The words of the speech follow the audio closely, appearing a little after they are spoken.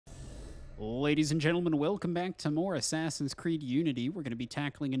Ladies and gentlemen, welcome back to more Assassin's Creed Unity. We're going to be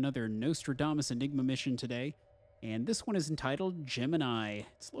tackling another Nostradamus Enigma mission today, and this one is entitled Gemini.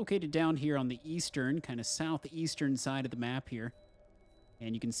 It's located down here on the eastern, kind of southeastern side of the map here,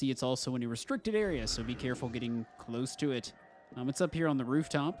 and you can see it's also in a restricted area, so be careful getting close to it. It's up here on the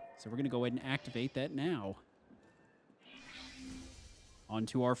rooftop, so we're going to go ahead and activate that now. On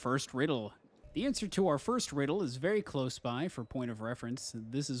to our first riddle. The answer to our first riddle is very close by for point of reference.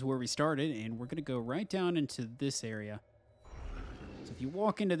 This is where we started, and we're going to go right down into this area. So if you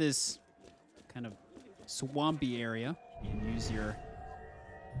walk into this kind of swampy area and use your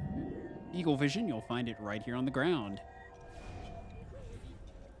eagle vision, you'll find it right here on the ground.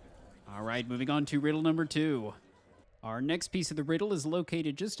 All right, moving on to riddle number 2. Our next piece of the riddle is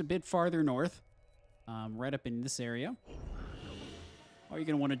located just a bit farther north, right up in this area. All you're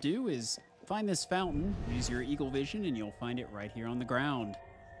going to want to do is find this fountain, use your eagle vision, and you'll find it right here on the ground.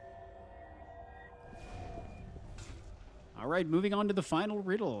 All right, moving on to the final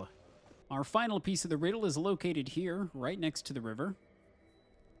riddle. Our final piece of the riddle is located here, right next to the river.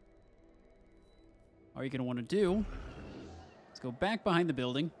 All you're going to want to do is go back behind the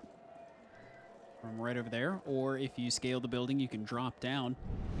building from right over there, or if you scale the building, you can drop down,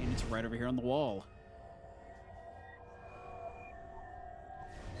 and it's right over here on the wall.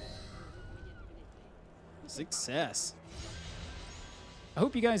 Success. I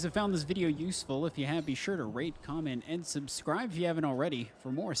hope you guys have found this video useful. If you have, be sure to rate, comment, and subscribe if you haven't already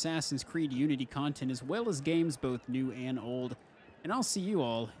for more Assassin's Creed Unity content as well as games both new and old. And I'll see you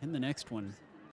all in the next one.